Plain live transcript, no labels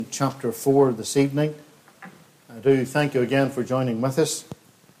Chapter 4 this evening. I do thank you again for joining with us,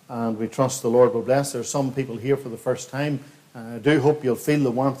 and we trust the Lord will bless. There are some people here for the first time. I do hope you'll feel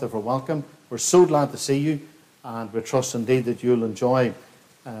the warmth of our welcome. We're so glad to see you, and we trust indeed that you'll enjoy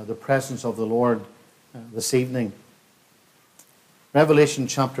the presence of the Lord this evening. Revelation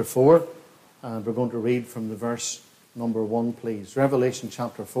chapter 4, and we're going to read from the verse number 1, please. Revelation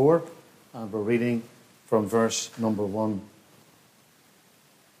chapter 4, and we're reading from verse number 1.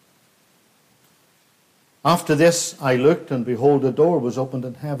 After this I looked, and behold, a door was opened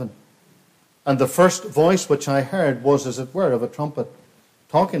in heaven. And the first voice which I heard was as it were of a trumpet,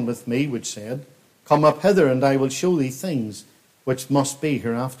 talking with me, which said, Come up hither, and I will show thee things which must be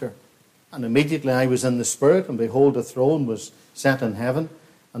hereafter. And immediately I was in the Spirit, and behold, a throne was set in heaven,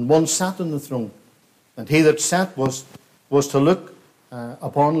 and one sat on the throne. And he that sat was to look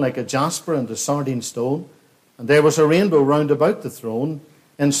upon like a jasper and a sardine stone. And there was a rainbow round about the throne,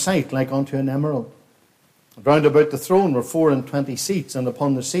 in sight like unto an emerald. Round about the throne were 24 seats, and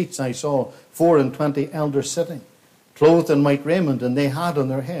upon the seats I saw 24 elders sitting, clothed in white raiment, and they had on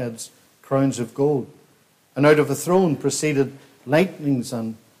their heads crowns of gold. And out of the throne proceeded lightnings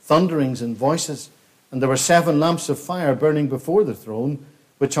and thunderings and voices, and there were 7 lamps of fire burning before the throne,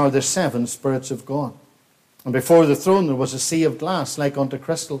 which are the 7 Spirits of God. And before the throne there was a sea of glass like unto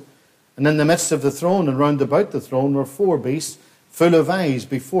crystal, and in the midst of the throne and round about the throne were 4 beasts, full of eyes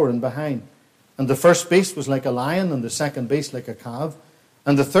before and behind. And the first beast was like a lion, and the second beast like a calf,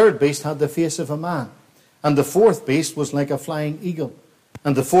 and the third beast had the face of a man, and the fourth beast was like a flying eagle.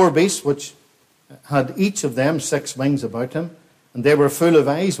 And the 4 beasts which had each of them 6 wings about him, and they were full of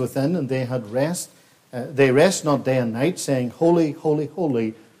eyes within, and they had rest. They rest not day and night, saying, Holy, holy,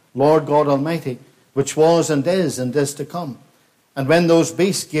 holy, Lord God Almighty, which was and is to come. And when those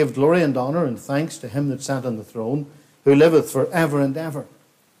beasts gave glory and honour and thanks to him that sat on the throne, who liveth for ever and ever,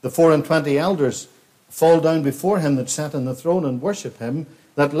 the 24 elders fall down before him that sat on the throne and worship him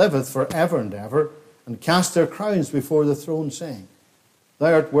that liveth for ever and ever, and cast their crowns before the throne, saying,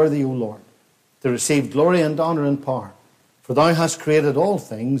 Thou art worthy, O Lord, to receive glory and honour and power, for thou hast created all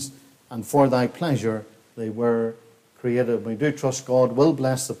things, and for thy pleasure they were created. We do trust God will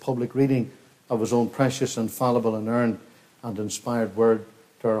bless the public reading of his own precious, infallible, inerrant, and inspired word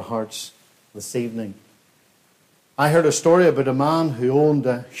to our hearts this evening. I heard a story about a man who owned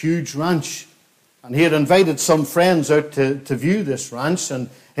a huge ranch, and he had invited some friends out to view this ranch. And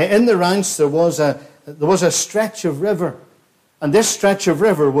in the ranch there was a stretch of river, and this stretch of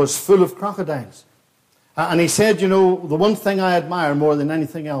river was full of crocodiles. And he said, you know, the one thing I admire more than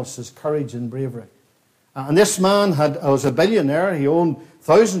anything else is courage and bravery. And this man was a billionaire. He owned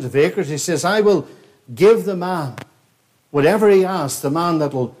thousands of acres. He says, I will give the man whatever he asks, the man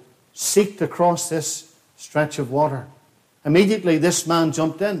that will seek to cross this stretch of water. Immediately this man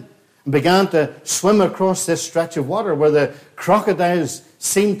jumped in and began to swim across this stretch of water where the crocodiles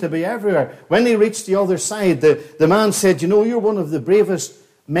seemed to be everywhere. When he reached the other side, the man said, you know, you're one of the bravest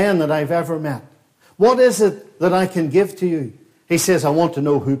men that I've ever met. What is it that I can give to you? He says, I want to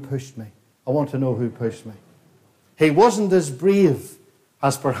know who pushed me. I want to know who pushed me. He wasn't as brave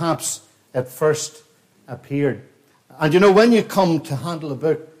as perhaps at first appeared. And you know, when you come to handle a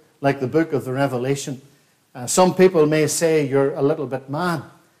book like the book of the Revelation, some people may say you're a little bit mad.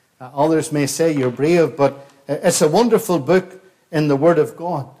 Others may say you're brave, but it's a wonderful book in the Word of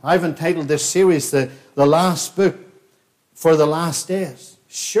God. I've entitled this series the last book for the last days.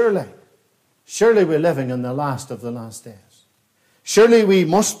 Surely we're living in the last of the last days. Surely we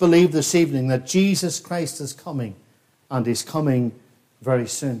must believe this evening that Jesus Christ is coming, and he's coming very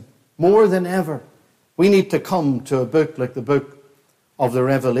soon. More than ever, we need to come to a book like the book of the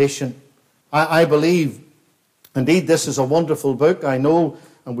Revelation. I believe, indeed, this is a wonderful book. I know,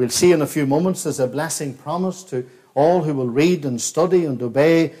 and we'll see in a few moments, there's a blessing promised to all who will read and study and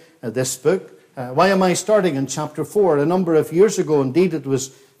obey this book. Why am I starting in chapter 4? A number of years ago, indeed it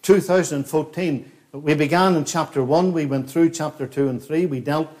was 2014, we began in chapter 1. We went through chapter 2 and 3. We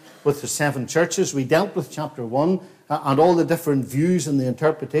dealt with the 7 churches. We dealt with chapter 1 and all the different views and the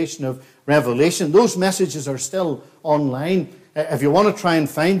interpretation of Revelation. Those messages are still online. If you want to try and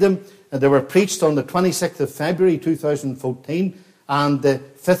find them, they were preached on the 26th of February 2014 and the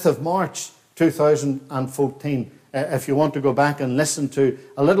 5th of March 2014. If you want to go back and listen to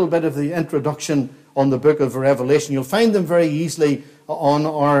a little bit of the introduction on the book of Revelation, you'll find them very easily on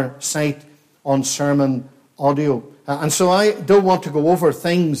our site on Sermon Audio. And so I don't want to go over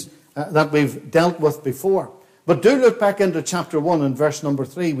things that we've dealt with before. But do look back into chapter 1 and verse number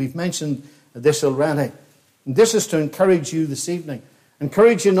 3. We've mentioned this already. And this is to encourage you this evening.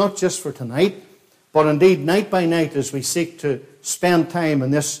 Encourage you not just for tonight, But indeed, night by night, as we seek to spend time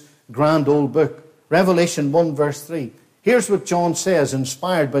in this grand old book, Revelation 1 verse 3, here's what John says,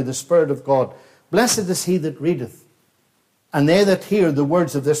 inspired by the Spirit of God. Blessed is he that readeth, and they that hear the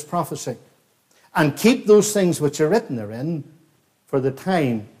words of this prophecy, and keep those things which are written therein, for the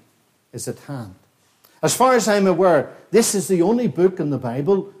time is at hand. As far as I'm aware, this is the only book in the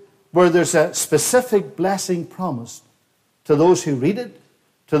Bible where there's a specific blessing promised to those who read it,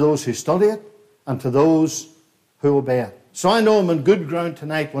 to those who study it, and to those who obey it. So I know I'm on good ground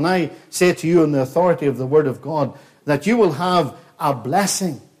tonight when I say to you in the authority of the Word of God that you will have a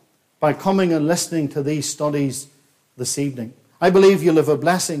blessing by coming and listening to these studies this evening. I believe you'll have a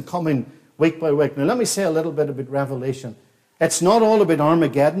blessing coming week by week. Now let me say a little bit about Revelation. It's not all about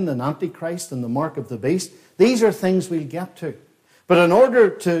Armageddon and Antichrist and the mark of the beast. These are things we'll get to. But in order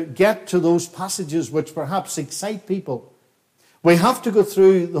to get to those passages which perhaps excite people, we have to go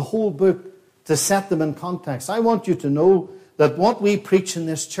through the whole book to set them in context. I want you to know that what we preach in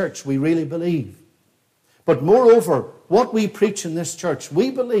this church, we really believe. But moreover, what we preach in this church,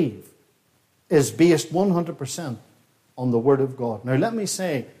 we believe, is based 100% on the Word of God. Now let me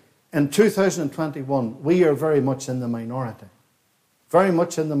say, in 2021, we are very much in the minority. Very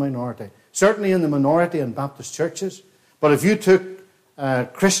much in the minority. Certainly in the minority in Baptist churches. But if you took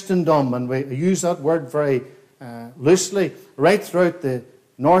Christendom, and we use that word very loosely, right throughout the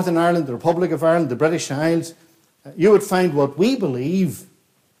Northern Ireland, the Republic of Ireland, the British Isles, you would find what we believe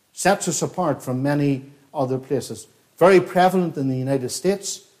sets us apart from many other places. Very prevalent in the United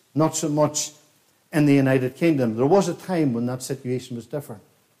States, not so much in the United Kingdom. There was a time when that situation was different.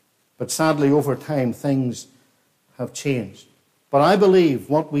 But sadly, over time, things have changed. But I believe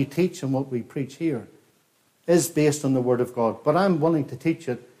what we teach and what we preach here is based on the Word of God. But I'm willing to teach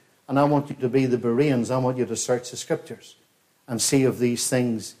it, and I want you to be the Bereans. I want you to search the Scriptures and see if these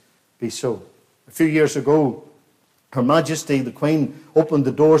things be so. A few years ago, Her Majesty the Queen opened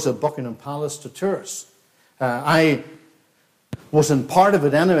the doors of Buckingham Palace to tourists. I wasn't part of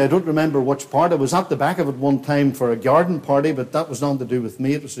it anyway. I don't remember which part. I was at the back of it one time for a garden party, but that was nothing to do with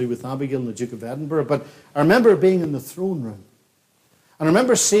me. It was to do with Abigail and the Duke of Edinburgh. But I remember being in the throne room. And I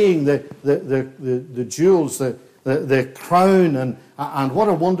remember seeing the jewels, the crown, and what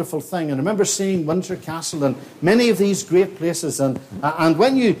a wonderful thing. And I remember seeing Windsor Castle and many of these great places. And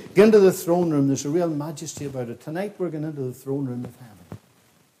when you get into the throne room, there's a real majesty about it. Tonight we're going into the throne room of heaven.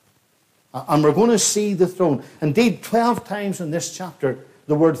 And we're going to see the throne. Indeed, 12 times in this chapter,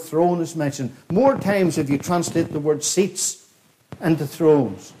 the word throne is mentioned. More times if you translate the word seats into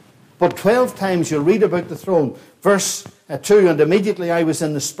thrones. But 12 times you'll read about the throne. Verse 2, and immediately I was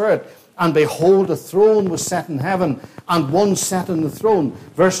in the Spirit, and behold, a throne was set in heaven, and one sat on the throne.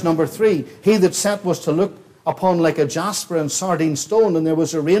 Verse number 3, he that sat was to look upon like a jasper and sardine stone, and there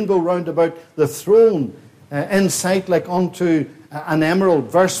was a rainbow round about the throne, in sight like unto an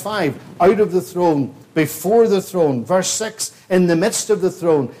emerald. Verse 5, out of the throne, before the throne. Verse 6, in the midst of the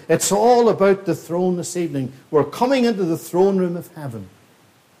throne. It's all about the throne this evening. We're coming into the throne room of heaven.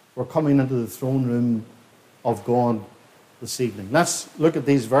 We're coming into the throne room of God this evening. Let's look at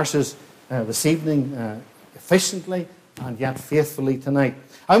these verses this evening efficiently and yet faithfully tonight.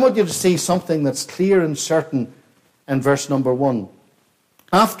 I want you to see something that's clear and certain in verse number 1.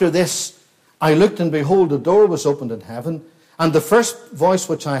 After this, I looked, and behold, a door was opened in heaven, and the first voice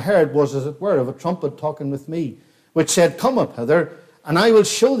which I heard was, as it were, of a trumpet talking with me, which said, Come up hither, and I will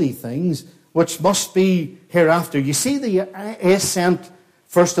show thee things which must be hereafter. You see the ascent.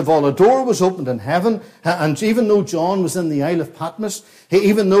 First of all, a door was opened in heaven, and even though John was in the Isle of Patmos,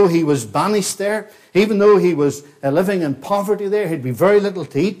 even though he was banished there, even though he was living in poverty there, he'd be very little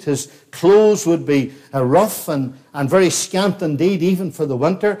to eat, his clothes would be rough and very scant indeed, even for the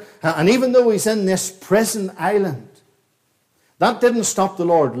winter, and even though he's in this prison island, that didn't stop the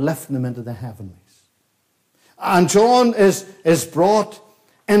Lord lifting him into the heavenlies. And John is brought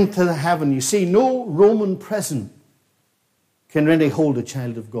into the heaven. You see, no Roman prison can really hold a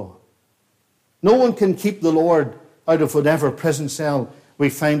child of God. No one can keep the Lord out of whatever prison cell we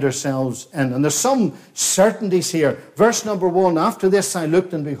find ourselves in. And there's some certainties here. Verse number 1, after this I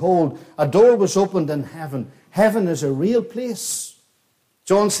looked, and behold, a door was opened in heaven. Heaven is a real place.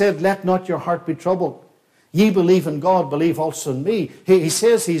 John said, let not your heart be troubled. Ye believe in God, believe also in me. He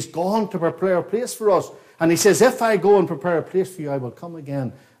says he's gone to prepare a place for us. And he says, if I go and prepare a place for you, I will come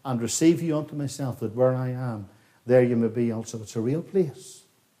again and receive you unto myself, that where I am, there you may be also. It's a real place.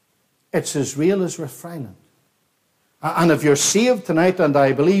 It's as real as Rathfriland. And if you're saved tonight, and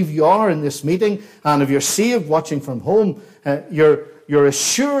I believe you are in this meeting, and if you're saved watching from home, you're as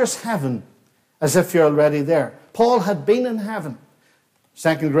sure as heaven as if you're already there. Paul had been in heaven.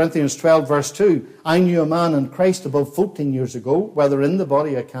 2 Corinthians 12 verse 2, I knew a man in Christ above 14 years ago, whether in the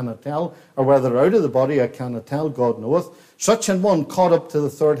body I cannot tell, or whether out of the body I cannot tell, God knoweth. Such an one caught up to the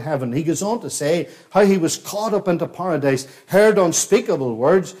third heaven. He goes on to say how he was caught up into paradise, heard unspeakable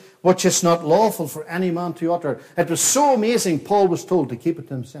words, which is not lawful for any man to utter. It was so amazing, Paul was told to keep it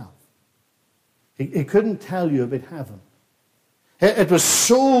to himself. He couldn't tell you about heaven. It was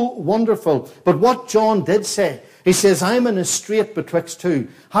so wonderful. But what John did say, he says, I'm in a strait betwixt two,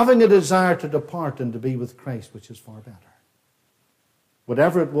 having a desire to depart and to be with Christ, which is far better.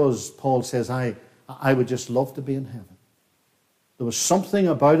 Whatever it was, Paul says, I would just love to be in heaven. There was something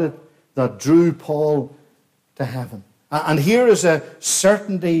about it that drew Paul to heaven. And here is a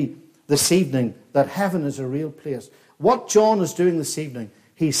certainty this evening that heaven is a real place. What John is doing this evening,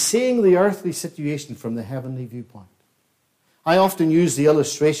 he's seeing the earthly situation from the heavenly viewpoint. I often use the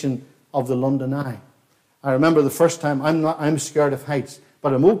illustration of the London Eye. I remember the first time, I'm scared of heights,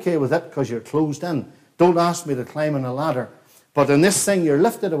 but I'm okay with it because you're closed in. Don't ask me to climb on a ladder. But in this thing, you're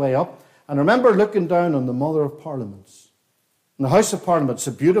lifted away up. And I remember looking down on the Mother of Parliaments. In the House of Parliament, it's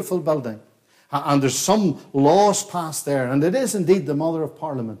a beautiful building. And there's some laws passed there. And it is indeed the Mother of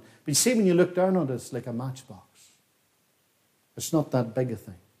Parliament. But you see, when you look down on it, it's like a matchbox. It's not that big a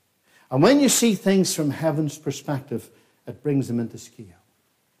thing. And when you see things from heaven's perspective, it brings them into scale.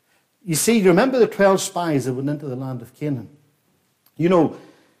 You see, you remember the 12 spies that went into the land of Canaan? You know,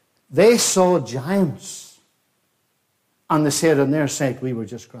 they saw giants. And they said in their sight, we were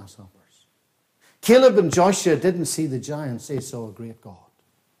just grasshoppers. Caleb and Joshua didn't see the giants. They saw a great God.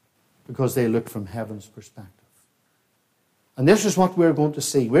 Because they looked from heaven's perspective. And this is what we're going to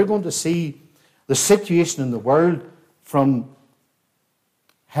see. We're going to see the situation in the world from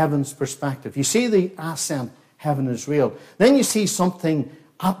heaven's perspective. You see the ascent, heaven is real. Then you see something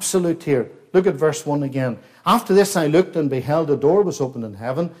absolute here. Look at verse 1 again. After this I looked and beheld a door was opened in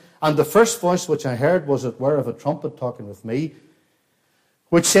heaven, and the first voice which I heard was as it were of a trumpet talking with me,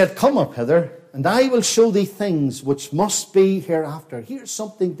 which said, Come up hither, and I will show thee things which must be hereafter. Here's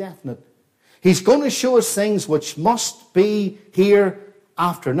something definite. He's going to show us things which must be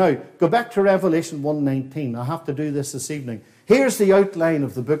hereafter. Now, go back to Revelation 1:19. I have to do this evening. Here's the outline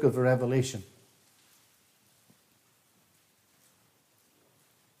of the book of Revelation.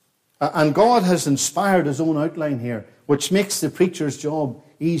 And God has inspired his own outline here, which makes the preacher's job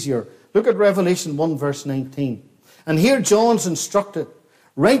easier. Look at Revelation 1 verse 19. And here John's instructed,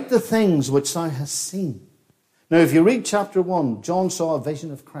 write the things which thou hast seen. Now if you read chapter 1, John saw a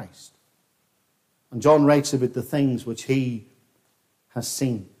vision of Christ. And John writes about the things which he has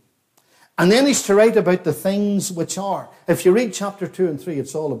seen. And then he's to write about the things which are. If you read chapter 2 and 3,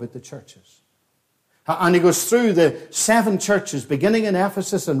 it's all about the churches. And he goes through the 7 churches, beginning in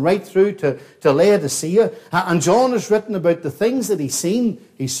Ephesus and right through to Laodicea. And John has written about the things that he's seen.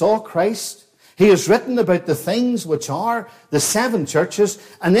 He saw Christ. He has written about the things which are the 7 churches.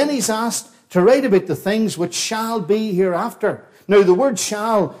 And then he's asked to write about the things which shall be hereafter. Now, the word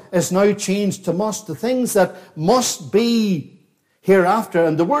shall is now changed to must. The things that must be hereafter.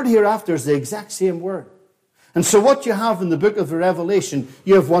 And the word hereafter is the exact same word. And so what you have in the book of Revelation,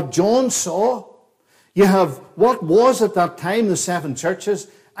 you have what John saw. You have what was at that time the 7 churches,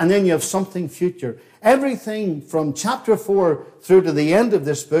 and then you have something future. Everything from chapter 4 through to the end of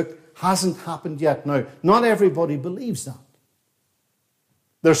this book hasn't happened yet. Now, not everybody believes that.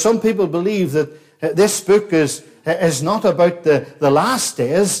 There are some people who believe that this book is not about the last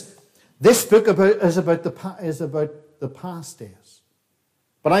days. This book is about the past days.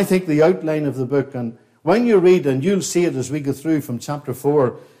 But I think the outline of the book, and when you read, and you'll see it as we go through from chapter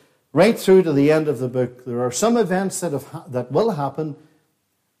 4, right through to the end of the book, there are some events that will happen,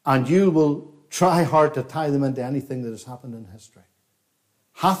 and you will try hard to tie them into anything that has happened in history.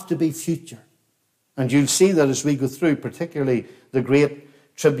 Have to be future. And you'll see that as we go through, particularly the Great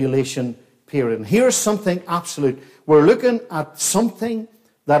Tribulation period. And here's something absolute. We're looking at something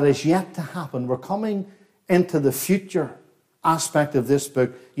that is yet to happen. We're coming into the future aspect of this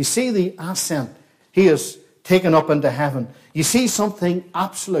book. You see the ascent. He is taken up into heaven. You see something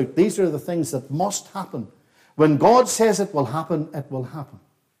absolute. These are the things that must happen. When God says it will happen, it will happen.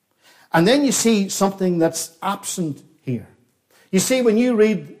 And then you see something that's absent here. You see, when you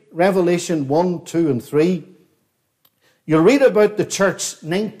read Revelation 1, 2, and 3, you'll read about the church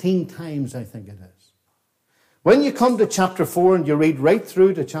 19 times, I think it is. When you come to chapter 4 and you read right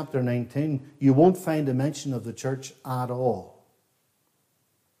through to chapter 19, you won't find a mention of the church at all.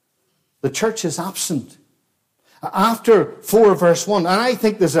 The church is absent. After 4 verse 1, and I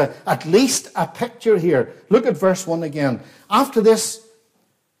think there's at least a picture here. Look at verse 1 again. After this,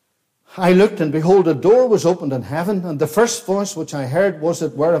 I looked, and behold, a door was opened in heaven, and the first voice which I heard was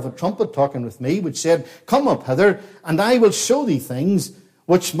as it were of a trumpet talking with me, which said, Come up hither, and I will show thee things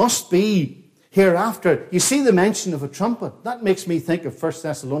which must be hereafter. You see the mention of a trumpet. That makes me think of 1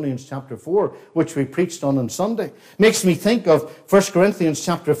 Thessalonians chapter 4, which we preached on Sunday. Makes me think of 1 Corinthians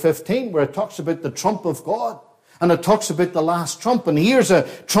chapter 15, where it talks about the trump of God. And it talks about the last trump. And here's a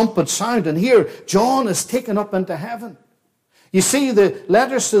trumpet sound. And here, John is taken up into heaven. You see, the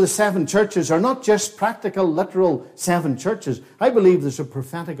letters to the 7 churches are not just practical, literal 7 churches. I believe there's a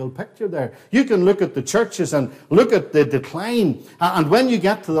prophetical picture there. You can look at the churches and look at the decline. And when you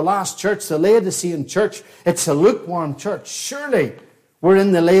get to the last church, the Laodicean church, it's a lukewarm church. Surely we're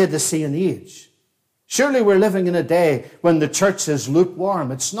in the Laodicean age. Surely we're living in a day when the church is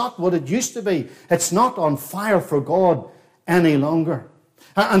lukewarm. It's not what it used to be. It's not on fire for God any longer.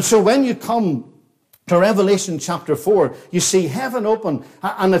 And so when you come to Revelation chapter 4, you see heaven open,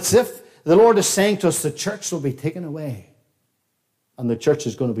 and it's as if the Lord is saying to us, the church will be taken away, and the church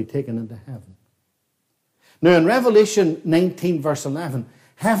is going to be taken into heaven. Now in Revelation 19 verse 11,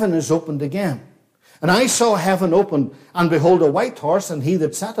 heaven is opened again. And I saw heaven open, and behold, a white horse, and he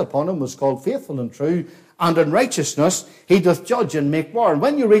that sat upon him was called Faithful and True, and in righteousness he doth judge and make war. And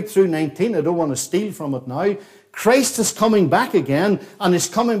when you read through 19, I don't want to steal from it now, Christ is coming back again, and is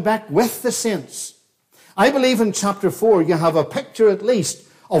coming back with the saints. I believe in chapter 4 you have a picture at least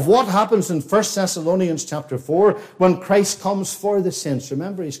of what happens in 1 Thessalonians chapter 4 when Christ comes for the saints.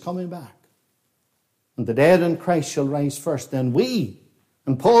 Remember, he's coming back. And the dead in Christ shall rise first. Then we,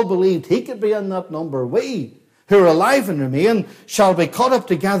 and Paul believed he could be in that number, we who are alive and remain shall be caught up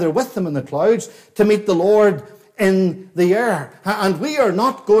together with them in the clouds to meet the Lord in the air. And we are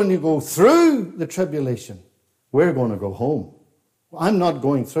not going to go through the tribulation. We're going to go home. I'm not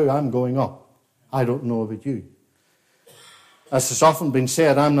going through, I'm going up. I don't know about you. As has often been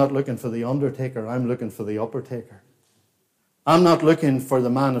said, I'm not looking for the undertaker, I'm looking for the uppertaker. I'm not looking for the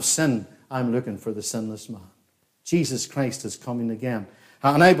man of sin, I'm looking for the sinless man. Jesus Christ is coming again.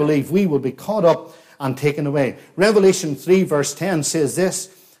 And I believe we will be caught up and taken away. Revelation 3 verse 10 says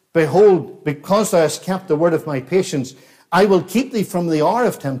this, Behold, because thou hast kept the word of my patience, I will keep thee from the hour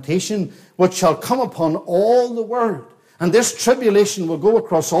of temptation, which shall come upon all the world. And this tribulation will go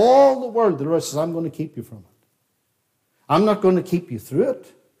across all the world. The Lord says, I'm going to keep you from it. I'm not going to keep you through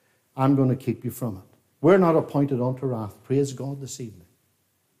it. I'm going to keep you from it. We're not appointed unto wrath. Praise God this evening.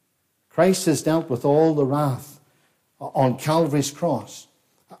 Christ has dealt with all the wrath on Calvary's cross.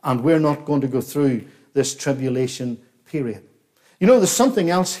 And we're not going to go through this tribulation period. You know, there's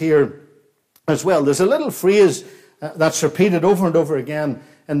something else here as well. There's a little phrase that's repeated over and over again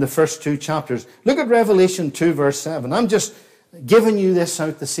in the first 2 chapters. Look at Revelation 2 verse 7. I'm just giving you this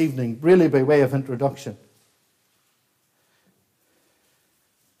out this evening, really by way of introduction.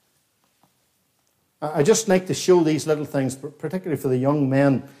 I just like to show these little things, particularly for the young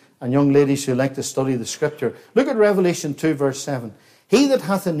men and young ladies who like to study the Scripture. Look at Revelation 2 verse 7. He that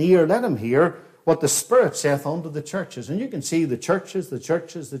hath an ear, let him hear what the Spirit saith unto the churches. And you can see the churches, the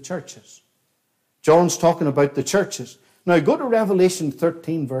churches, the churches. John's talking about the churches. Now go to Revelation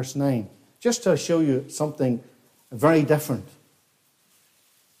 13 verse 9, just to show you something very different.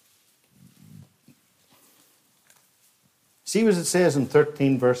 See what it says in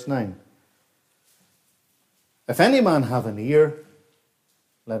 13 verse 9. If any man have an ear,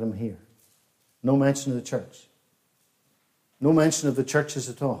 let him hear. No mention of the church. No mention of the churches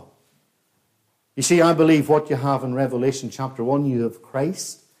at all. You see, I believe what you have in Revelation chapter 1, you have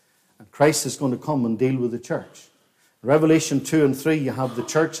Christ, and Christ is going to come and deal with the church. Revelation 2 and 3, you have the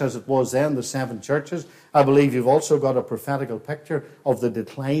church as it was then, the 7 churches. I believe you've also got a prophetical picture of the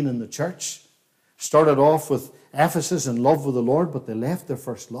decline in the church. Started off with Ephesus in love with the Lord, but they left their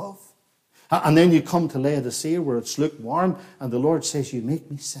first love. And then you come to Laodicea where it's lukewarm, and the Lord says, you make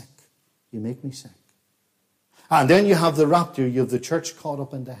me sick. You make me sick. And then you have the rapture, you have the church caught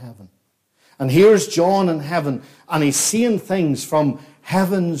up into heaven. And here's John in heaven, and he's seeing things from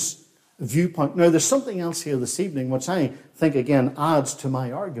heaven's viewpoint. Now, there's something else here this evening which I think, again, adds to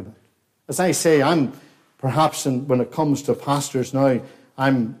my argument. As I say, I'm perhaps, when it comes to pastors now,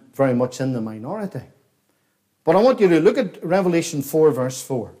 I'm very much in the minority. But I want you to look at Revelation 4, verse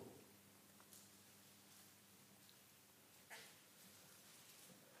 4.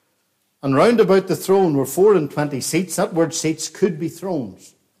 And round about the throne were 24 seats. That word seats could be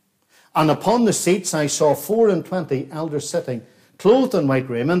thrones. And upon the seats I saw 24 elders sitting, clothed in white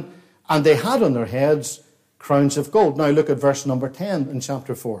raiment, and they had on their heads crowns of gold. Now look at verse number 10 in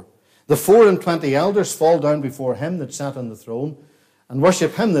chapter 4. The 24 elders fall down before him that sat on the throne, and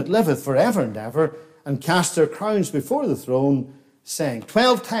worship him that liveth for ever and ever, and cast their crowns before the throne, saying.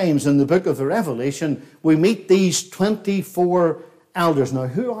 12 times in the book of the Revelation, we meet these 24 elders. Now,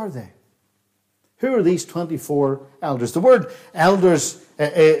 who are they? Who are these 24 elders? The word elders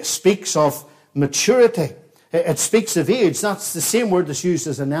speaks of maturity. It speaks of age. That's the same word that's used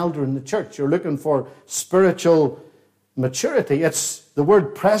as an elder in the church. You're looking for spiritual maturity. It's the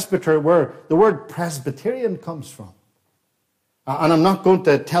word presbyter, where the word Presbyterian comes from. And I'm not going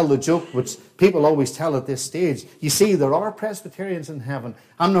to tell the joke which people always tell at this stage. You see, there are Presbyterians in heaven.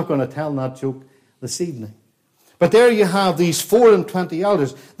 I'm not going to tell that joke this evening. But there you have these 24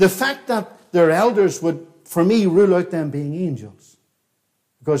 elders. The fact that they're elders would, for me, rule out them being angels.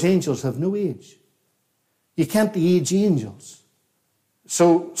 Because angels have no age. You can't age angels.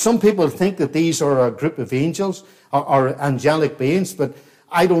 So some people think that these are a group of angels or angelic beings, but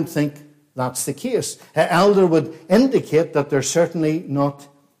I don't think that's the case. An elder would indicate that they're certainly not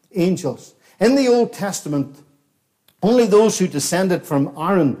angels. In the Old Testament, only those who descended from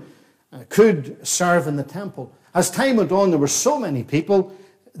Aaron could serve in the temple. As time went on, there were so many people,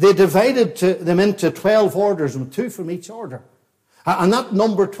 they divided them into 12 orders, and 2 from each order. And that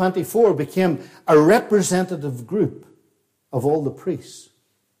number 24 became a representative group of all the priests.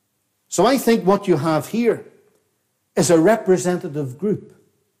 So I think what you have here is a representative group.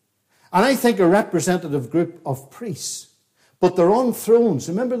 And I think a representative group of priests. But they're on thrones.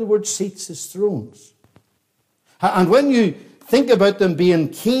 Remember, the word seats is thrones. And when you think about them being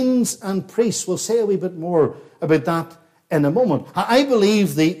kings and priests, we'll say a wee bit more about that in a moment. I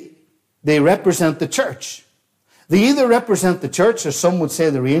believe they represent the church. They either represent the church, or some would say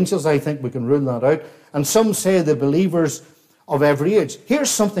they're angels. I think we can rule that out. And some say the believers of every age. Here's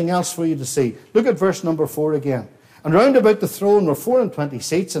something else for you to see. Look at verse number 4 again. And round about the throne were 24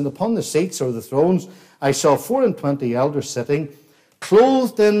 seats, and upon the seats or the thrones I saw 24 elders sitting,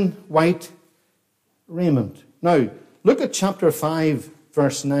 clothed in white raiment. Now, look at chapter 5,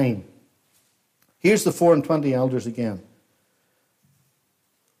 verse 9. Here's the 24 elders again.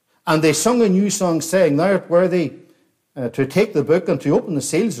 And they sung a new song, saying, Thou art worthy to take the book and to open the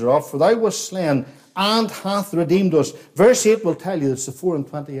seals thereof, for thou wast slain and hath redeemed us. Verse 8 will tell you that the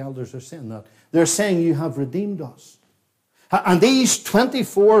 24 elders are saying that. They're saying, you have redeemed us. And these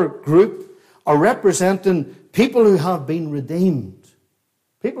 24 group are representing people who have been redeemed.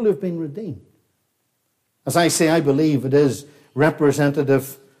 People who have been redeemed. As I say, I believe it is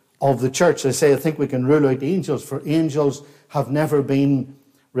representative of the church. I say, I think we can rule out angels, for angels have never been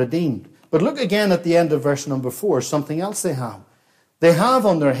redeemed. But look again at the end of verse number 4, something else they have. They have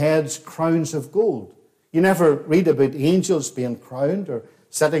on their heads crowns of gold. You never read about angels being crowned or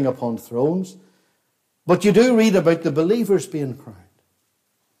sitting upon thrones. But you do read about the believers being crowned.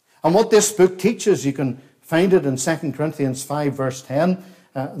 And what this book teaches, you can find it in 2 Corinthians 5 verse 10,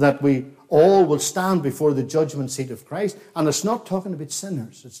 that we all will stand before the judgment seat of Christ. And it's not talking about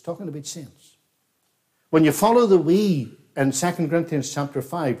sinners, it's talking about saints. When you follow the we in 2 Corinthians chapter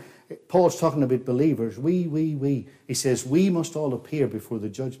 5, Paul's talking about believers. We. He says, we must all appear before the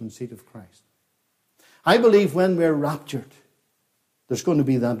judgment seat of Christ. I believe when we're raptured, there's going to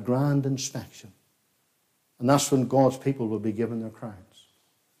be that grand inspection. And that's when God's people will be given their crowns.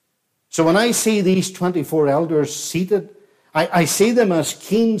 So when I see these 24 elders seated, I see them as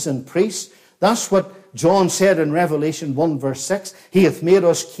kings and priests. That's what John said in Revelation 1 verse 6. He hath made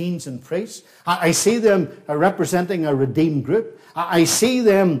us kings and priests. I see them representing a redeemed group. I see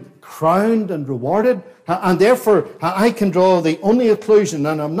them crowned and rewarded. And therefore, I can draw the only conclusion,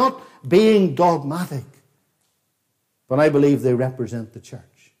 and I'm not being dogmatic, but I believe they represent the church.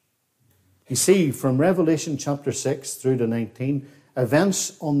 You see, from Revelation chapter 6 through to 19,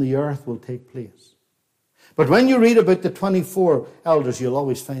 events on the earth will take place. But when you read about the 24 elders, you'll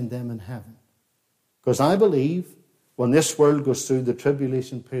always find them in heaven. Because I believe when this world goes through the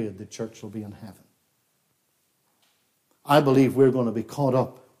tribulation period, the church will be in heaven. I believe we're going to be caught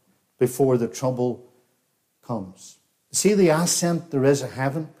up before the trouble comes. See the ascent there is of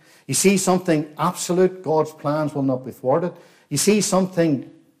heaven? You see something absolute, God's plans will not be thwarted. You see something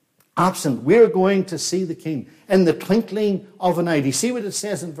absent, we're going to see the King in the twinkling of an eye. Do you see what it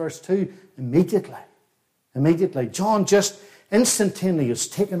says in verse 2? Immediately. John just instantaneously is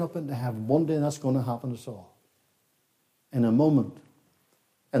taken up into heaven. One day that's going to happen to us all. In a moment,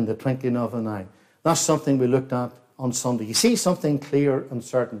 in the twinkling of an eye. That's something we looked at on Sunday. You see something clear and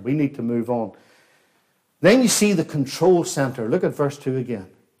certain. We need to move on. Then you see the control center. Look at verse 2 again.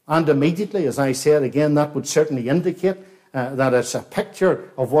 And immediately, as I said again, that would certainly indicate that it's a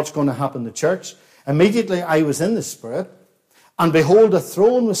picture of what's going to happen in the church. Immediately I was in the Spirit, and behold, a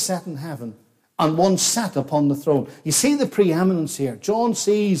throne was set in heaven, and one sat upon the throne. You see the preeminence here. John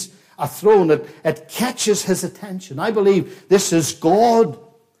sees a throne. It catches his attention. I believe this is God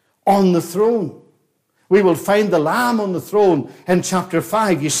on the throne. We will find the Lamb on the throne in chapter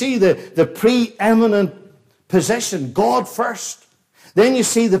 5. You see the preeminent position, God first. Then you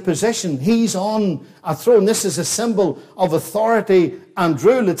see the position, he's on a throne. This is a symbol of authority and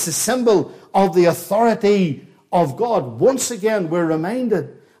rule. It's a symbol of the authority of God. Once again, we're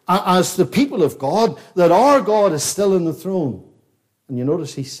reminded as the people of God that our God is still on the throne. And you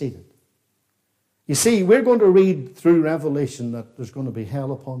notice he's seated. You see, we're going to read through Revelation that there's going to be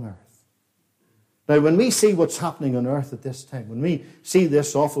hell upon earth. Now, when we see what's happening on earth at this time, when we see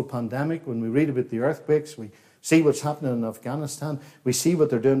this awful pandemic, when we read about the earthquakes, we see what's happening in Afghanistan, we see what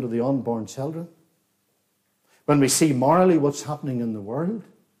they're doing to the unborn children. When we see morally what's happening in the world,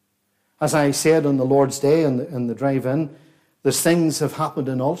 as I said on the Lord's Day in the drive-in, there's things have happened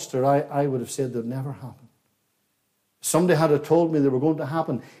in Ulster I would have said they'd never happen. Somebody had told me they were going to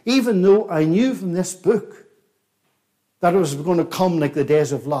happen, even though I knew from this book that it was going to come like the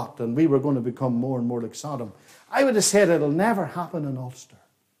days of Lot and we were going to become more and more like Sodom. I would have said it'll never happen in Ulster.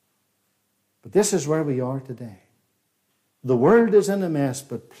 But this is where we are today. The world is in a mess,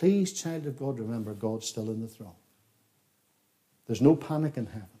 but please, child of God, remember God's still in the throne. There's no panic in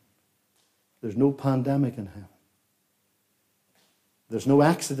heaven. There's no pandemic in heaven. There's no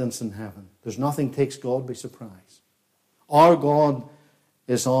accidents in heaven. There's nothing takes God by surprise. Our God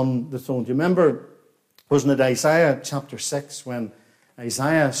is on the throne. Do you remember, wasn't it Isaiah chapter 6 when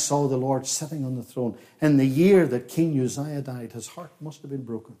Isaiah saw the Lord sitting on the throne? In the year that King Uzziah died, his heart must have been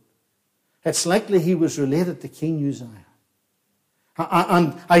broken. It's likely he was related to King Uzziah.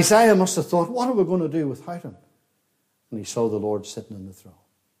 And Isaiah must have thought, what are we going to do without him? And he saw the Lord sitting on the throne.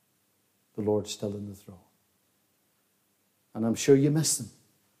 The Lord's still in the throne. And I'm sure you miss them.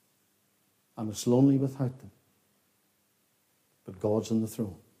 And it's lonely without them. But God's on the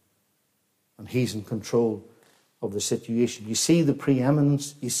throne. And he's in control of the situation. You see the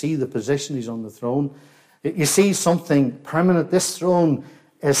preeminence. You see the position. He's on the throne. You see something permanent. This throne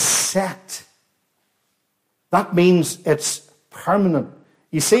is set. That means it's permanent.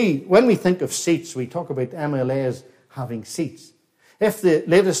 You see, when we think of seats, we talk about MLAs having seats. If the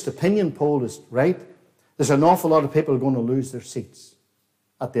latest opinion poll is right, there's an awful lot of people going to lose their seats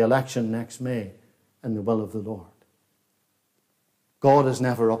at the election next May in the will of the Lord. God is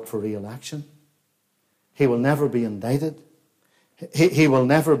never up for re-election. He will never be indicted. He will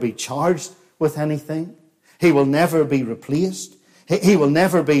never be charged with anything. He will never be replaced. He will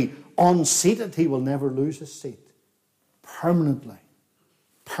never be unseated. He will never lose his seat. Permanently.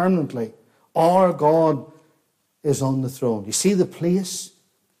 Permanently. Our God is on the throne. You see the place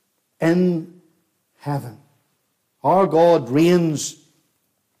in heaven. Our God reigns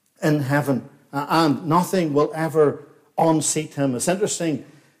in heaven, and nothing will ever unseat him. It's interesting.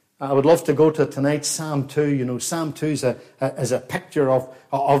 I would love to go to tonight's Psalm 2. You know, Psalm 2 is a picture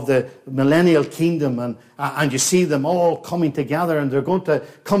of the millennial kingdom, and you see them all coming together, and they're going to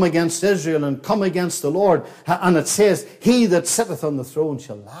come against Israel and come against the Lord. And it says, he that sitteth on the throne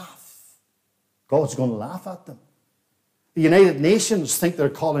shall laugh. God's going to laugh at them. The United Nations think they're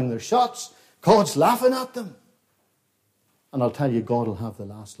calling their shots. God's laughing at them. And I'll tell you, God will have the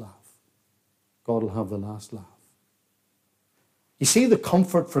last laugh. God will have the last laugh. You see the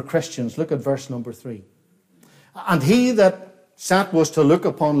comfort for Christians. Look at verse number 3. And he that sat was to look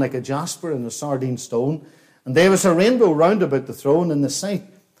upon like a jasper and a sardine stone. And there was a rainbow round about the throne, in the sight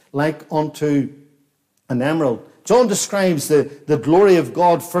like unto an emerald. John describes the glory of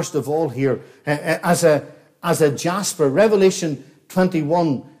God, first of all, here as a jasper. Revelation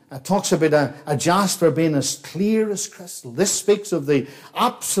 21 talks about a jasper being as clear as crystal. This speaks of the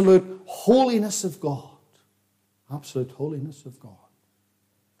absolute holiness of God. Absolute holiness of God.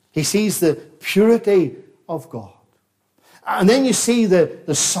 He sees the purity of God. And then you see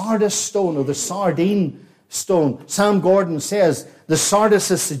the sardis stone, or the sardine stone. Sam Gordon says the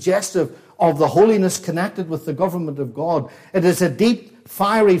sardis is suggestive of the holiness connected with the government of God. It is a deep,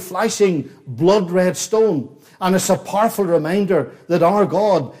 fiery, flashing, blood-red stone. And it's a powerful reminder that our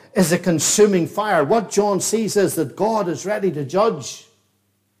God is a consuming fire. What John sees is that God is ready to judge.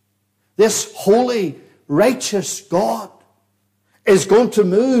 This holy, righteous God is going to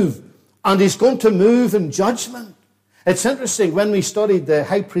move, and he's going to move in judgment. It's interesting, when we studied the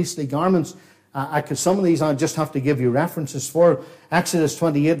high priestly garments, some of these I just have to give you references for. Exodus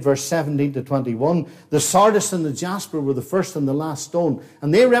 28, verse 17 to 21. The sardis and the jasper were the first and the last stone,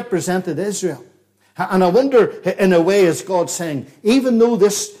 and they represented Israel. And I wonder, in a way, is God saying, even though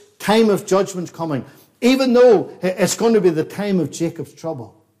this time of judgment's coming, even though it's going to be the time of Jacob's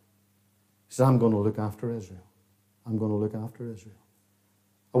trouble, he says, I'm going to look after Israel. I'm going to look after Israel.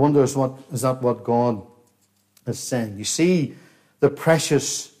 I wonder, is that what God is saying? You see the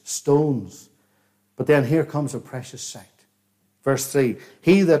precious stones, but then here comes a precious sight. Verse 3,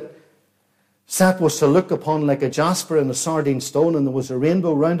 he that sat was to look upon like a jasper and a sardine stone, and there was a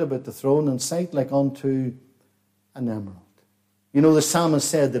rainbow round about the throne, and sight like unto an emerald. You know, the psalmist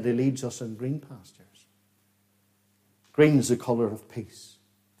said that he leads us in green pastures. Green is the colour of peace.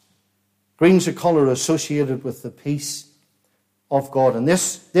 Green is a colour associated with the peace of God. And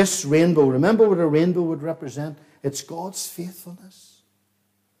this rainbow, remember what a rainbow would represent? It's God's faithfulness.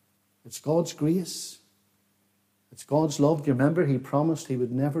 It's God's grace. It's God's love. Do you remember he promised he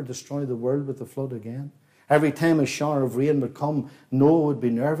would never destroy the world with the flood again? Every time a shower of rain would come, Noah would be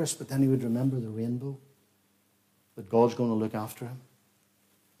nervous, but then he would remember the rainbow. That God's going to look after him.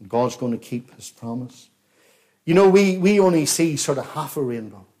 And God's going to keep his promise. You know, we only see sort of half a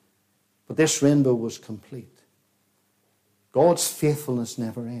rainbow. But this rainbow was complete. God's faithfulness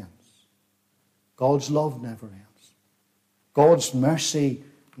never ends. God's love never ends. God's mercy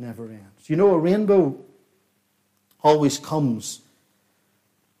never ends. You know, a rainbow always comes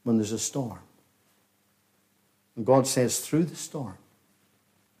when there's a storm. And God says, through the storm,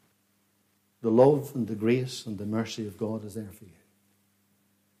 the love and the grace and the mercy of God is there for you.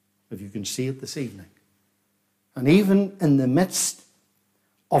 If you can see it this evening. And even in the midst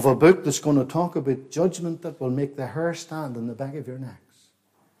of a book that's going to talk about judgment that will make the hair stand on the back of your necks.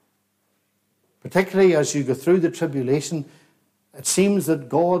 Particularly as you go through the tribulation, it seems that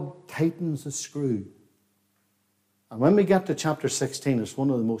God tightens the screw. And when we get to chapter 16, it's one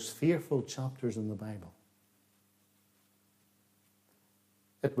of the most fearful chapters in the Bible.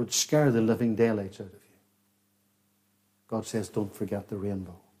 It would scare the living daylights out of you. God says, don't forget the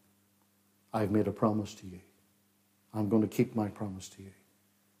rainbow. I've made a promise to you. I'm going to keep my promise to you.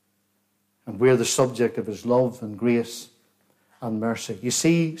 And we're the subject of his love and grace and mercy. You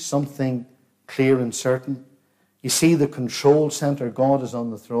see something clear and certain. You see the control center. God is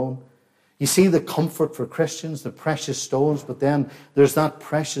on the throne. You see the comfort for Christians, the precious stones, but then there's that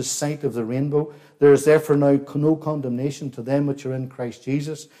precious sight of the rainbow. There is therefore now no condemnation to them which are in Christ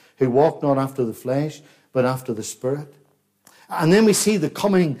Jesus, who walk not after the flesh, but after the Spirit. And then we see the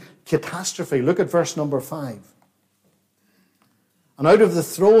coming catastrophe. Look at verse number 5. And out of the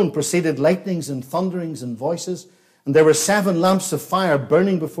throne proceeded lightnings and thunderings and voices, and there were 7 lamps of fire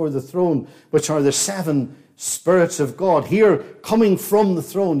burning before the throne, which are the 7 spirits of God. Here, coming from the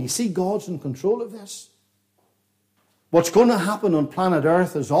throne, you see God's in control of this. What's going to happen on planet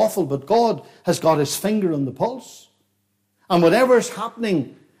Earth is awful, but God has got his finger on the pulse. And whatever's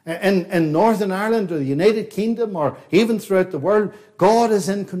happening in Northern Ireland or the United Kingdom or even throughout the world, God is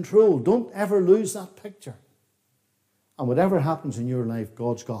in control. Don't ever lose that picture. And whatever happens in your life,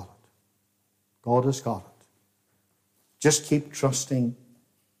 God's got it. God has got it. Just keep trusting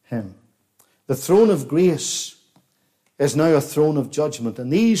him. The throne of grace is now a throne of judgment.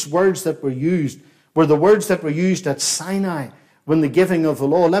 And these words that were used were the words that were used at Sinai when the giving of the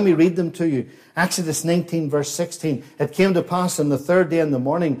law. Let me read them to you. Exodus 19 verse 16. It came to pass on the 3rd day in the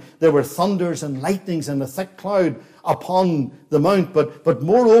morning, there were thunders and lightnings and a thick cloud upon the mount. But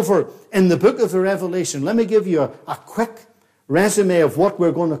moreover, in the book of the Revelation, let me give you a quick resume of what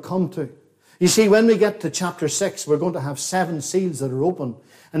we're going to come to. You see, when we get to chapter 6, we're going to have 7 seals that are open.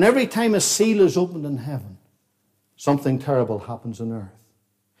 And every time a seal is opened in heaven, something terrible happens on earth.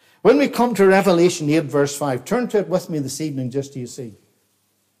 When we come to Revelation 8 verse 5, turn to it with me this evening just so you see.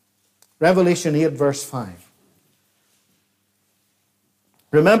 Revelation 8 verse 5.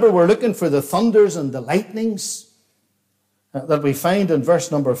 Remember, we're looking for the thunders and the lightnings that we find in verse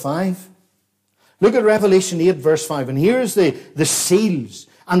number 5. Look at Revelation 8 verse 5. And here's the seals.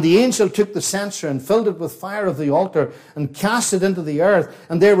 And the angel took the censer and filled it with fire of the altar and cast it into the earth.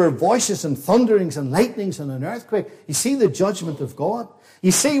 And there were voices and thunderings and lightnings and an earthquake. You see the judgment of God?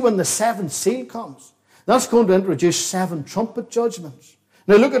 You see when the 7th seal comes, that's going to introduce 7 trumpet judgments.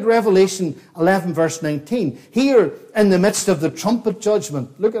 Now look at Revelation 11 verse 19. Here in the midst of the trumpet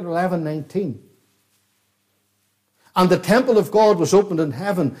judgment, look at 11:19. And the temple of God was opened in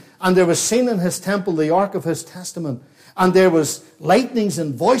heaven, and there was seen in his temple the ark of his testament. And there was lightnings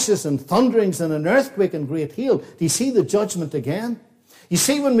and voices and thunderings and an earthquake and great hail. Do you see the judgment again? You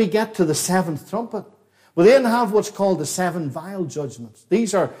see when we get to the 7th trumpet, we then have what's called the 7 vial judgments.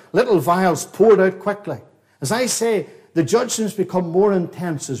 These are little vials poured out quickly. As I say, the judgments become more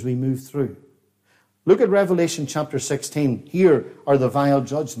intense as we move through. Look at Revelation chapter 16. Here are the vial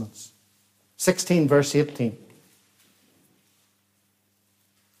judgments. 16 verse 18.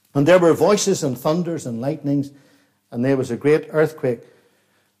 And there were voices and thunders and lightnings, and there was a great earthquake,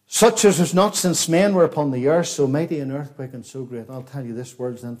 Such as was not since men were upon the earth, so mighty an earthquake and so great. I'll tell you, this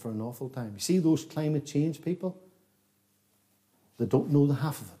world's in for an awful time. You see those climate change people? They don't know the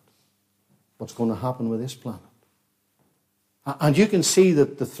half of it. What's going to happen with this planet. And you can see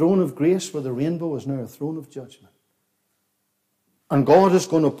that the throne of grace where the rainbow is now a throne of judgment. And God is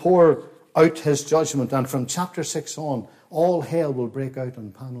going to pour out his judgment. And from chapter 6 on, all hell will break out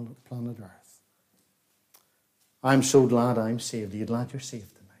on planet Earth. I'm so glad I'm saved. Are you glad you're saved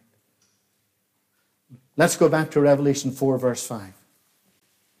tonight? Let's go back to Revelation 4, verse 5.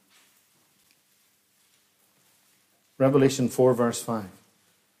 Revelation 4, verse 5.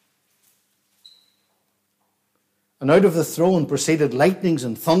 And out of the throne proceeded lightnings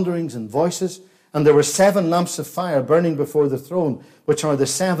and thunderings and voices, and there were 7 lamps of fire burning before the throne, which are the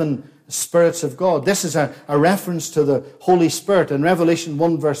 7 spirits of God. This is a reference to the Holy Spirit. In Revelation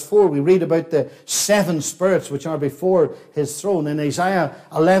 1, verse 4, we read about the 7 spirits which are before his throne. In Isaiah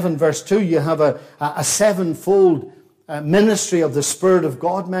 11, verse 2, you have a 7-fold ministry of the Spirit of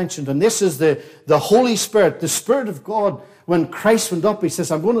God mentioned. And this is the Holy Spirit, the Spirit of God. When Christ went up, he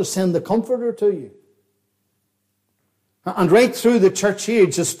says, I'm going to send the Comforter to you. And right through the church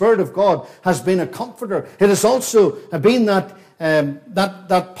age, the Spirit of God has been a comforter. It has also been that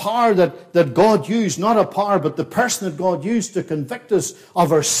power that God used, not a power, but the person that God used to convict us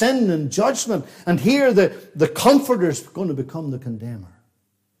of our sin and judgment. And here the comforter is going to become the condemner.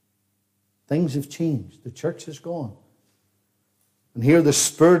 Things have changed. The church is gone. And here the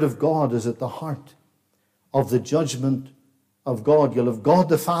Spirit of God is at the heart of the judgment of God. You'll have God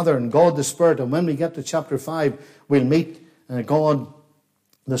the Father and God the Spirit. And when we get to chapter 5, we'll meet God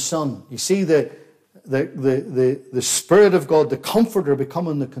the Son. You see the Spirit of God, the Comforter,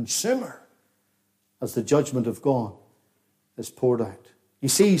 becoming the consumer as the judgment of God is poured out. You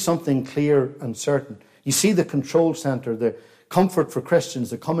see something clear and certain. You see the control center, the comfort for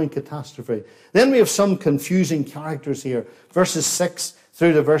Christians, the coming catastrophe. Then we have some confusing characters here. Verses 6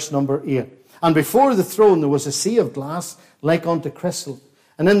 through to verse number 8. And before the throne there was a sea of glass like unto crystal.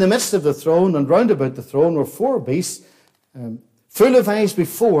 And in the midst of the throne and round about the throne were 4 beasts, full of eyes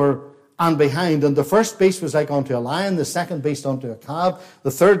before and behind. And the first beast was like unto a lion, the second beast unto a calf, the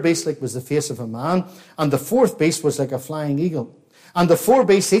third beast like was the face of a man, and the fourth beast was like a flying eagle. And the 4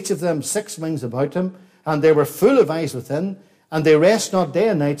 beasts, each of them 6 wings about him, and they were full of eyes within, and they rest not day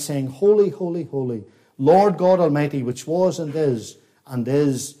and night, saying, Holy, holy, holy, Lord God Almighty, which was and is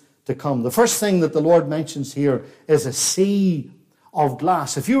to come. The first thing that the Lord mentions here is a sea of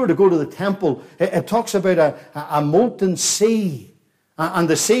glass. If you were to go to the temple, it talks about a molten sea, and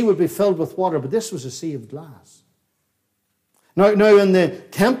the sea would be filled with water, but this was a sea of glass. Now in the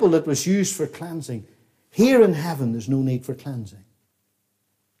temple it was used for cleansing. Here in heaven there's no need for cleansing.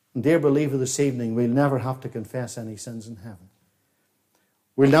 And dear believer, this evening we'll never have to confess any sins in heaven.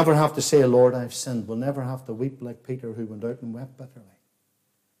 We'll never have to say, Lord, I've sinned. We'll never have to weep like Peter, who went out and wept bitterly.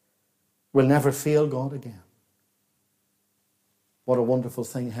 We'll never fail God again. What a wonderful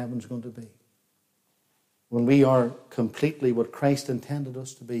thing heaven's going to be. When we are completely what Christ intended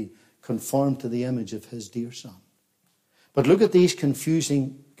us to be, conformed to the image of his dear Son. But look at these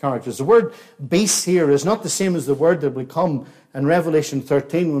confusing characters. The word beast here is not the same as the word that will come in Revelation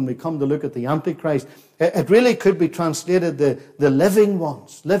 13 when we come to look at the Antichrist. It really could be translated the living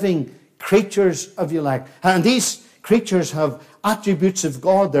ones, living creatures of you like. And these creatures have attributes of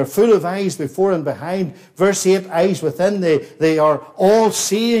God. They're full of eyes before and behind. Verse 8, eyes within. They are all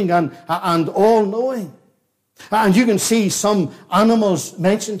seeing and all knowing. And you can see some animals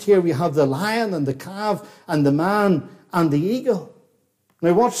mentioned here. We have the lion and the calf and the man and the eagle.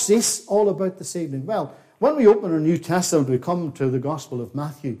 Now what's this all about this evening? Well, when we open our New Testament, we come to the Gospel of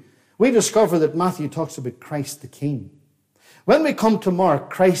Matthew. We discover that Matthew talks about Christ the King. When we come to Mark,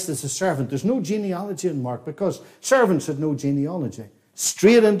 Christ is a servant. There's no genealogy in Mark because servants had no genealogy.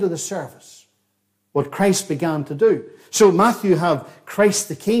 Straight into the service. What Christ began to do. So Matthew have Christ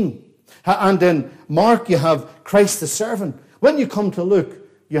the King. And in Mark you have Christ the servant. When you come to Luke,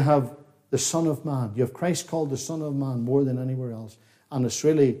 you have the Son of Man. You have Christ called the Son of Man more than anywhere else. And it's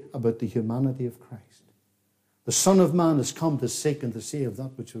really about the humanity of Christ. The Son of Man has come to seek and to save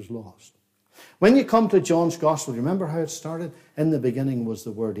that which was lost. When you come to John's Gospel, remember how it started? In the beginning was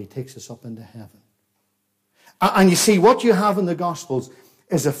the Word. He takes us up into heaven. And you see, what you have in the Gospels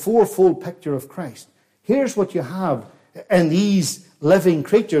is a fourfold picture of Christ. Here's what you have in these living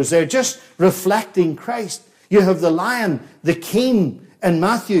creatures. They're just reflecting Christ. You have the lion, the king in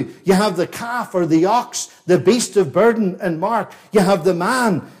Matthew. You have the calf or the ox, the beast of burden in Mark. You have the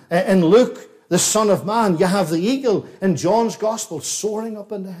man in Luke, the Son of Man. You have the eagle in John's Gospel soaring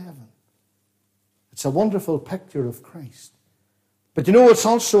up into heaven. It's a wonderful picture of Christ. But you know, it's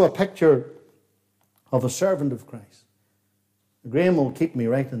also a picture of a servant of Christ. Graham will keep me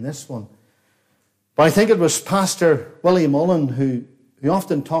right in this one. But I think it was Pastor William Mullen who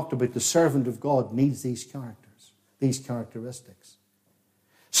often talked about the servant of God needs these characters, these characteristics.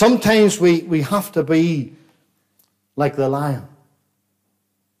 Sometimes we have to be like the lion.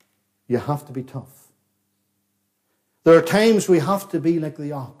 You have to be tough. There are times we have to be like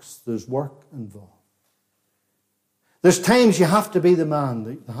the ox. There's work involved. There's times you have to be the man.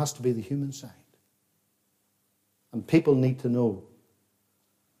 There has to be the human side. And people need to know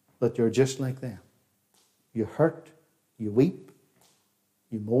that you're just like them. You hurt, you weep,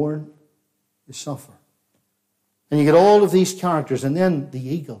 you mourn, you suffer. And you get all of these characters. And then the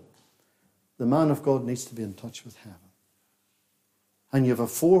eagle, the man of God, needs to be in touch with heaven. And you have a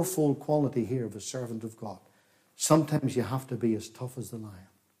fourfold quality here of a servant of God. Sometimes you have to be as tough as the lion.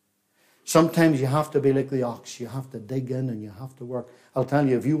 Sometimes you have to be like the ox. You have to dig in and you have to work. I'll tell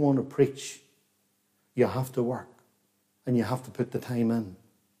you, if you want to preach, you have to work. And you have to put the time in.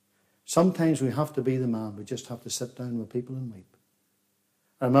 Sometimes we have to be the man. We just have to sit down with people and weep.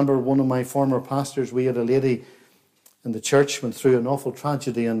 I remember one of my former pastors, we had a lady in the church went through an awful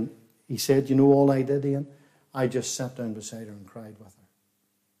tragedy, and he said, you know all I did, Ian? I just sat down beside her and cried with her.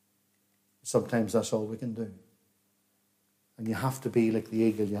 Sometimes that's all we can do. And you have to be like the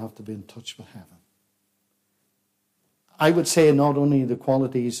eagle. You have to be in touch with heaven. I would say not only the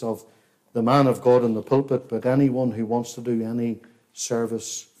qualities of the man of God in the pulpit, but anyone who wants to do any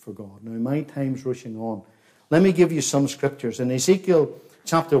service for God. Now, my time's rushing on. Let me give you some scriptures. In Ezekiel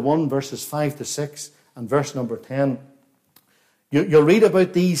chapter 1, verses 5 to 6 and verse number 10, you'll read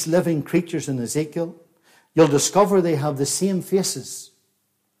about these living creatures in Ezekiel. You'll discover they have the same faces.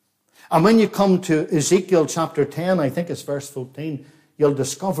 And when you come to Ezekiel chapter 10, I think it's verse 14, you'll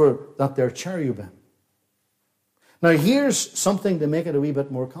discover that they're cherubim. Now, here's something to make it a wee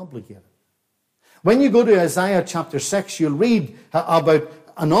bit more complicated. When you go to Isaiah chapter 6, you'll read about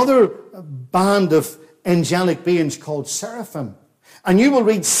another band of angelic beings called seraphim. And you will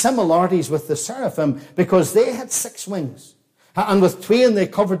read similarities with the seraphim because they had 6 wings. And with twain they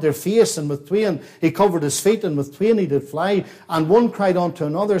covered their face, and with twain he covered his feet, and with twain he did fly. And one cried unto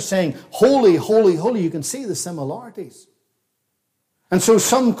another, saying, Holy, holy, holy. You can see the similarities. And so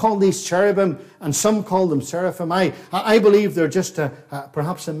some call these cherubim, and some call them seraphim. I believe they're just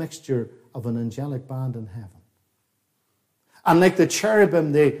perhaps a mixture of an angelic band in heaven. And like the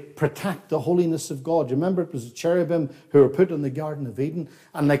cherubim, they protect the holiness of God. You remember it was the cherubim who were put in the Garden of Eden.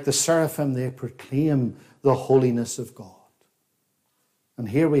 And like the seraphim, they proclaim the holiness of God. And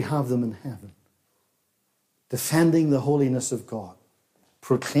here we have them in heaven, defending the holiness of God,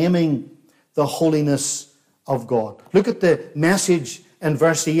 proclaiming the holiness of God. Look at the message in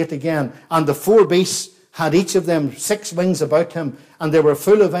verse 8 again. And the 4 beasts had each of them 6 wings about him, and they were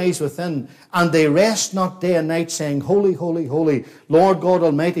full of eyes within. And they rest not day and night, saying, Holy, holy, holy, Lord God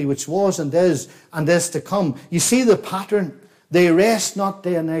Almighty, which was and is to come. You see the pattern? They rest not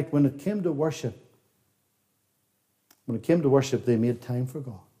day and night. When it came to worship, they made time for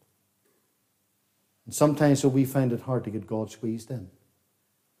God. And sometimes we find it hard to get God squeezed in.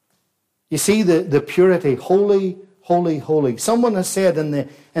 You see the purity, holy, holy, holy. Someone has said in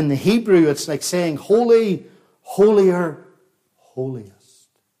the Hebrew, it's like saying holy, holier, holiest.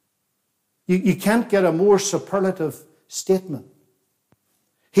 You can't get a more superlative statement.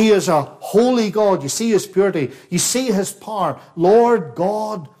 He is a holy God. You see his purity. You see his power. Lord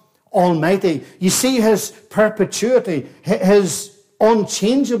God Almighty. You see his perpetuity, his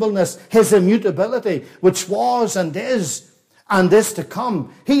unchangeableness, his immutability, which was and is to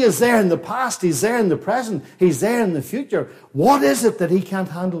come. He is there in the past. He's there in the present. He's there in the future. What is it that he can't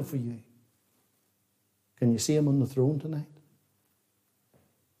handle for you? Can you see him on the throne tonight?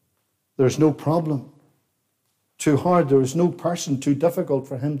 There's no problem too hard. There is no person too difficult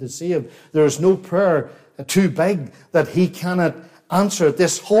for him to save. There is no prayer too big that he cannot answer.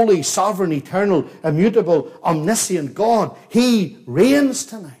 This holy, sovereign, eternal, immutable, omniscient God, he reigns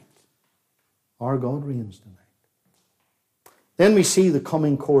tonight. Our God reigns tonight. Then we see the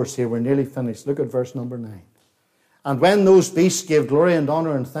coming course here. We're nearly finished. Look at verse number 9. And when those beasts gave glory and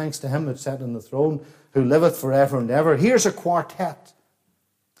honor and thanks to him that sat on the throne, who liveth forever and ever. Here's a quartet.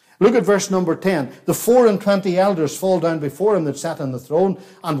 Look at verse number 10. The 24 elders fall down before him that sat on the throne,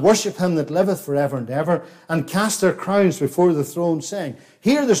 and worship him that liveth forever and ever, and cast their crowns before the throne, saying,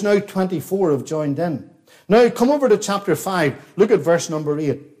 here there's now 24 have joined in. Now come over to chapter 5. Look at verse number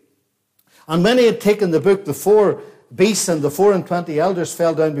 8. And when he had taken the book, the 4 beasts and the 24 elders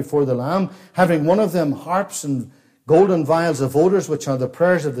fell down before the Lamb, having one of them harps and golden vials of odors, which are the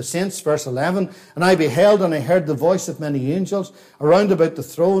prayers of the saints. Verse 11, and I beheld and I heard the voice of many angels around about the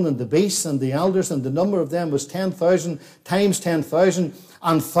throne and the beasts and the elders, and the number of them was 10,000 times 10,000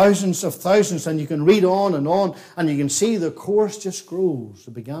 and thousands of thousands. And you can read on, and you can see the chorus just grows.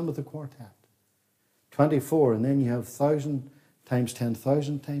 It began with the quartet. 24, and then you have 1,000 times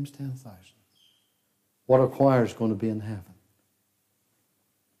 10,000 times 10,000. What a choir is going to be in heaven.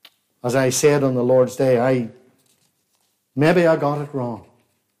 As I said on the Lord's Day, maybe I got it wrong.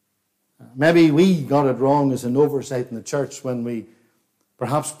 Maybe we got it wrong as an oversight in the church when we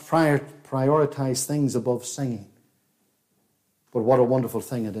perhaps prioritize things above singing. But what a wonderful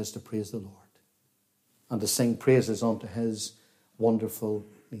thing it is to praise the Lord and to sing praises unto his wonderful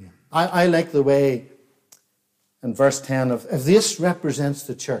name. I like the way in verse 10 if this represents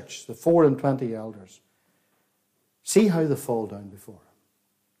the church, the 24 elders, see how they fall down before him.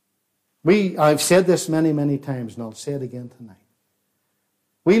 I've said this many, many times, and I'll say it again tonight.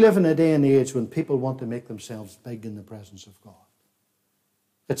 We live in a day and age when people want to make themselves big in the presence of God.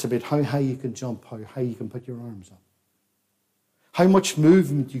 It's about how high you can jump, how high you can put your arms up, how much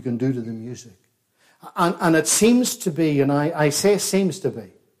movement you can do to the music. And it seems to be, and I say seems to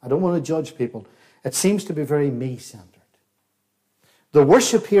be, I don't want to judge people, it seems to be very me-centered. The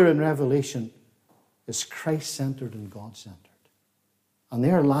worship here in Revelation is Christ-centered and God-centered. And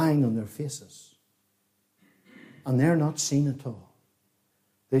they're lying on their faces. And they're not seen at all.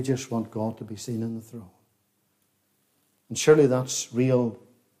 They just want God to be seen in the throne. And surely that's real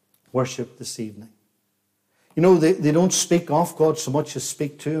worship this evening. You know, they don't speak off God so much as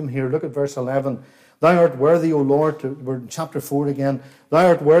speak to him here. Look at verse 11. Thou art worthy, O Lord, we're in chapter 4 again. Thou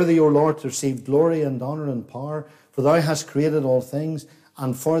art worthy, O Lord, to receive glory and honor and power, for thou hast created all things,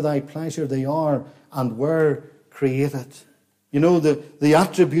 and for thy pleasure they are and were created. You know, the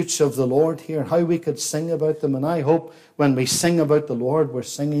attributes of the Lord here, how we could sing about them. And I hope when we sing about the Lord, we're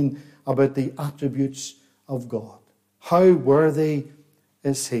singing about the attributes of God. How worthy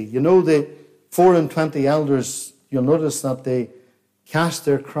is he? You know, the 24 elders, you'll notice that they cast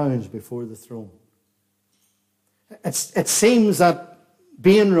their crowns before the throne. It seems that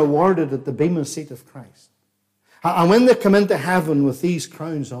being rewarded at the bema seat of Christ. And when they come into heaven with these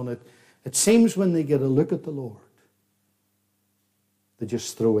crowns on it, it seems when they get a look at the Lord, they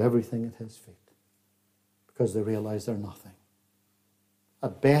just throw everything at his feet because they realize they're nothing.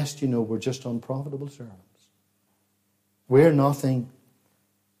 At best, you know, we're just unprofitable servants. We're nothing,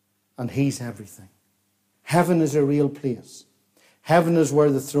 and he's everything. Heaven is a real place. Heaven is where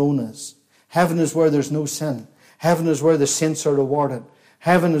the throne is. Heaven is where there's no sin. Heaven is where the saints are rewarded.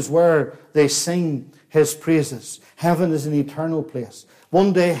 Heaven is where they sing his praises. Heaven is an eternal place.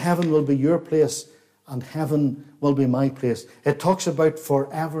 One day heaven will be your place, and heaven will be my place. It talks about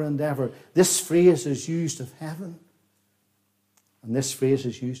forever and ever. This phrase is used of heaven, and this phrase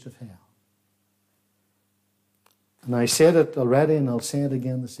is used of hell. And I said it already, and I'll say it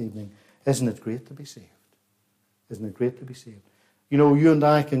again this evening. Isn't it great to be saved? Isn't it great to be saved? You know, you and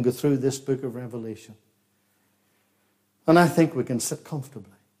I can go through this book of Revelation, and I think we can sit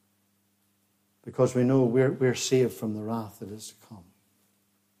comfortably because we know we're saved from the wrath that is to come.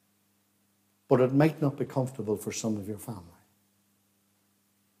 But it might not be comfortable for some of your family.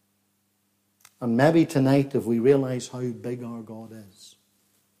 And maybe tonight, if we realize how big our God is,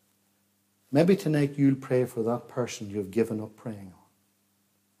 maybe tonight you'll pray for that person you've given up praying on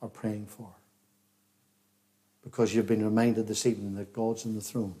or praying for. Because you've been reminded this evening that God's in the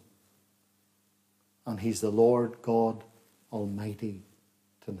throne. And he's the Lord God Almighty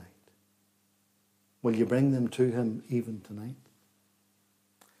tonight. Will you bring them to him even tonight?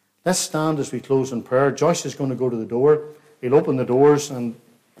 Let's stand as we close in prayer. Joyce is going to go to the door. He'll open the doors and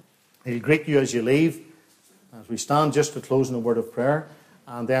he'll greet you as you leave. As we stand just to close in a word of prayer.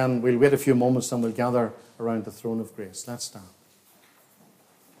 And then we'll wait a few moments and we'll gather around the throne of grace. Let's stand.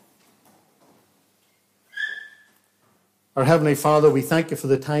 Our Heavenly Father, we thank you for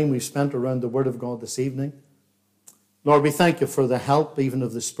the time we've spent around the Word of God this evening. Lord, we thank you for the help even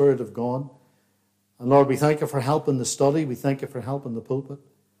of the Spirit of God. And Lord, we thank you for help in the study. We thank you for help in the pulpit.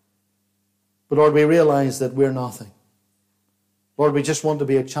 But Lord, we realize that we're nothing. Lord, we just want to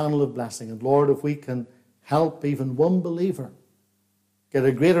be a channel of blessing. And Lord, if we can help even one believer get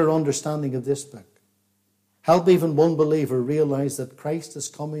a greater understanding of this book, help even one believer realize that Christ is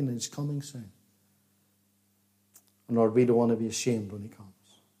coming and is coming soon. And Lord, we don't want to be ashamed when he comes.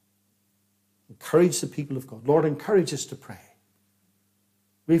 Encourage the people of God. Lord, encourage us to pray.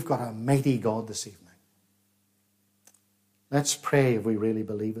 We've got a mighty God this evening. Let's pray if we really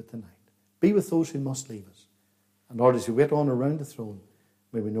believe it tonight. Be with those who must leave us. And Lord, as we wait on around the throne,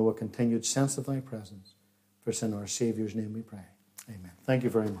 may we know a continued sense of thy presence. For it's in our Saviour's name we pray. Amen. Thank you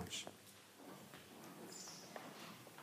very much.